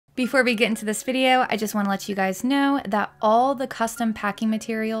Before we get into this video, I just want to let you guys know that all the custom packing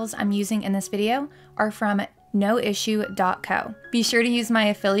materials I'm using in this video are from NoIssue.co. Be sure to use my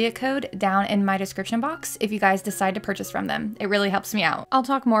affiliate code down in my description box if you guys decide to purchase from them. It really helps me out. I'll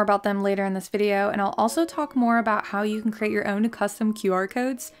talk more about them later in this video, and I'll also talk more about how you can create your own custom QR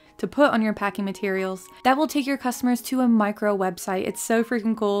codes to put on your packing materials that will take your customers to a micro website. It's so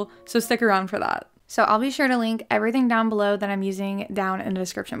freaking cool, so stick around for that. So I'll be sure to link everything down below that I'm using down in the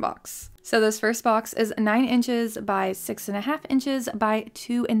description box. So this first box is 9 inches by 6.5 inches by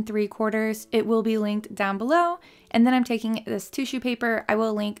 2 3/4. It will be linked down below. And then I'm taking this tissue paper. I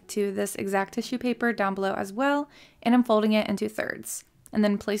will link to this exact tissue paper down below as well. And I'm folding it into thirds and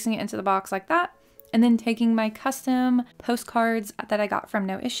then placing it into the box like that. And then taking my custom postcards that I got from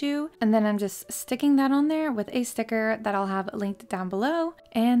NoIssue, and then I'm just sticking that on there with a sticker that I'll have linked down below.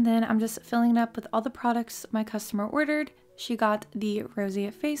 And then I'm just filling it up with all the products my customer ordered. She got the Rosy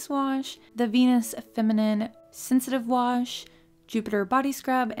Face Wash, the Venus Feminine Sensitive Wash, Jupiter Body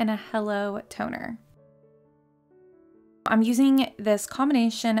Scrub, and a Hello Toner. I'm using this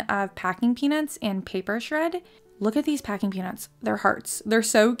combination of packing peanuts and paper shred. Look at these packing peanuts. They're hearts. They're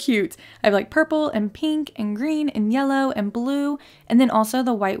so cute. I have like purple and pink and green and yellow and blue. And then also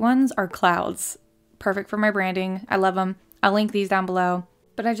the white ones are clouds. Perfect for my branding. I love them. I'll link these down below.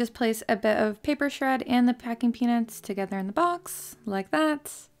 But I just place a bit of paper shred and the packing peanuts together in the box like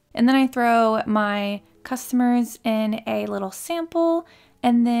that. And then I throw my customers in a little sample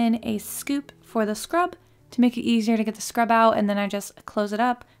and then a scoop for the scrub to make it easier to get the scrub out. And then I just close it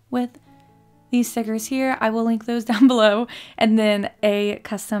up with these stickers here. I will link those down below, and then a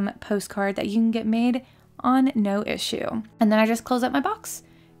custom postcard that you can get made on NoIssue. And then I just close up my box.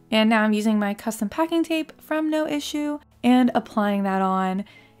 And now I'm using my custom packing tape from NoIssue and applying that on.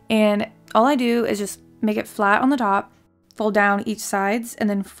 And all I do is just make it flat on the top, fold down each sides, and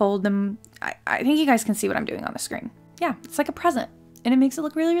then fold them. I think you guys can see what I'm doing on the screen. Yeah, it's like a present, and it makes it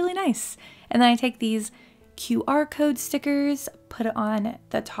look really, really nice. And then I take these QR code stickers, put it on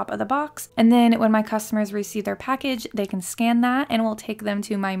the top of the box, and then when my customers receive their package, they can scan that and it will take them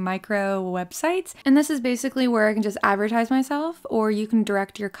to my micro website. And this is basically where I can just advertise myself, or you can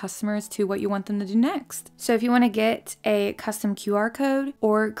direct your customers to what you want them to do next. So if you want to get a custom QR code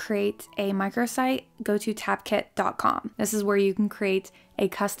or create a microsite, go to TapKit.com. This is where you can create a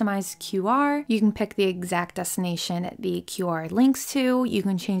customized QR. You can pick the exact destination the QR links to. You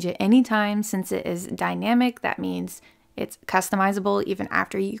can change it anytime since it is dynamic. That means it's customizable even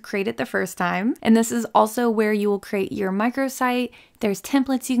after you create it the first time. And this is also where you will create your microsite. There's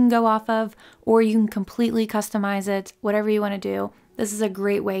templates you can go off of, or you can completely customize it, whatever you want to do. This is a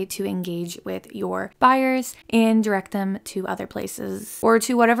great way to engage with your buyers and direct them to other places or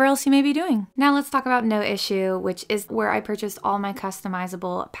to whatever else you may be doing. Now let's talk about NoIssue, which is where I purchased all my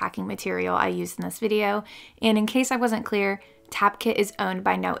customizable packing material I used in this video. And in case I wasn't clear, TapKit is owned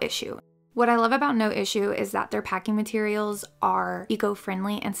by NoIssue. What I love about NoIssue is that their packing materials are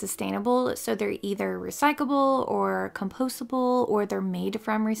eco-friendly and sustainable. So they're either recyclable or compostable, or they're made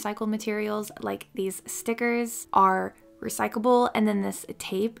from recycled materials. Like these stickers are recyclable, and then this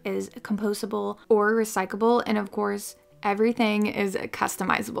tape is compostable or recyclable, and of course everything is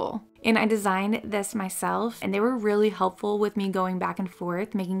customizable. And I designed this myself, and they were really helpful with me going back and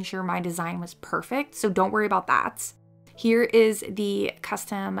forth making sure my design was perfect, so don't worry about that. Here is the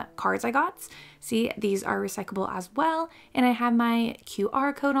custom cards I got. See, these are recyclable as well, and I have my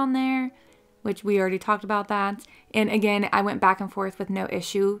QR code on there, which we already talked about that. And again, I went back and forth with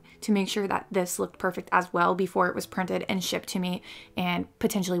NoIssue to make sure that this looked perfect as well before it was printed and shipped to me, and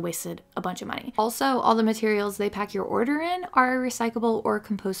potentially wasted a bunch of money. Also, all the materials they pack your order in are recyclable or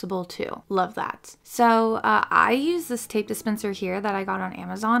compostable too. Love that. So I use this tape dispenser here that I got on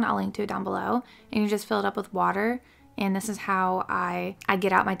Amazon. I'll link to it down below. And you just fill it up with water. And this is how I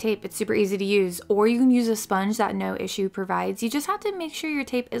get out my tape. It's super easy to use. Or you can use a sponge that NoIssue provides. You just have to make sure your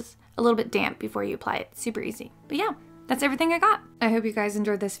tape is a little bit damp before you apply it. Super easy. But yeah, that's everything I got. I hope you guys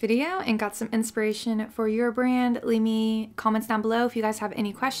enjoyed this video and got some inspiration for your brand. Leave me comments down below if you guys have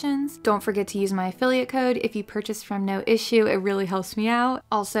any questions. Don't forget to use my affiliate code if you purchase from NoIssue. It really helps me out.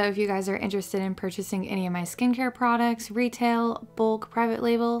 Also, if you guys are interested in purchasing any of my skincare products, retail, bulk, private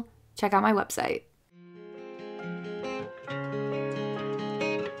label, check out my website.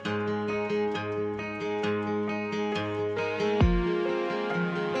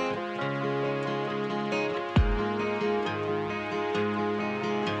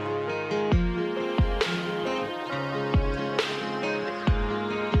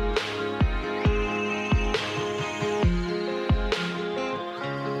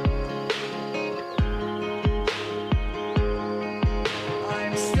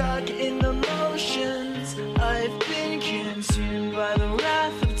 I'm stuck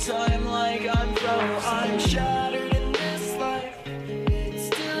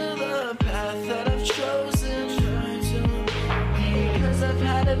I've chosen, because I've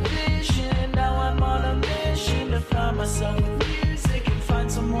had a vision. Now I'm on a mission to find myself with music and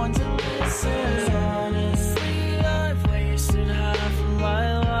find someone to listen.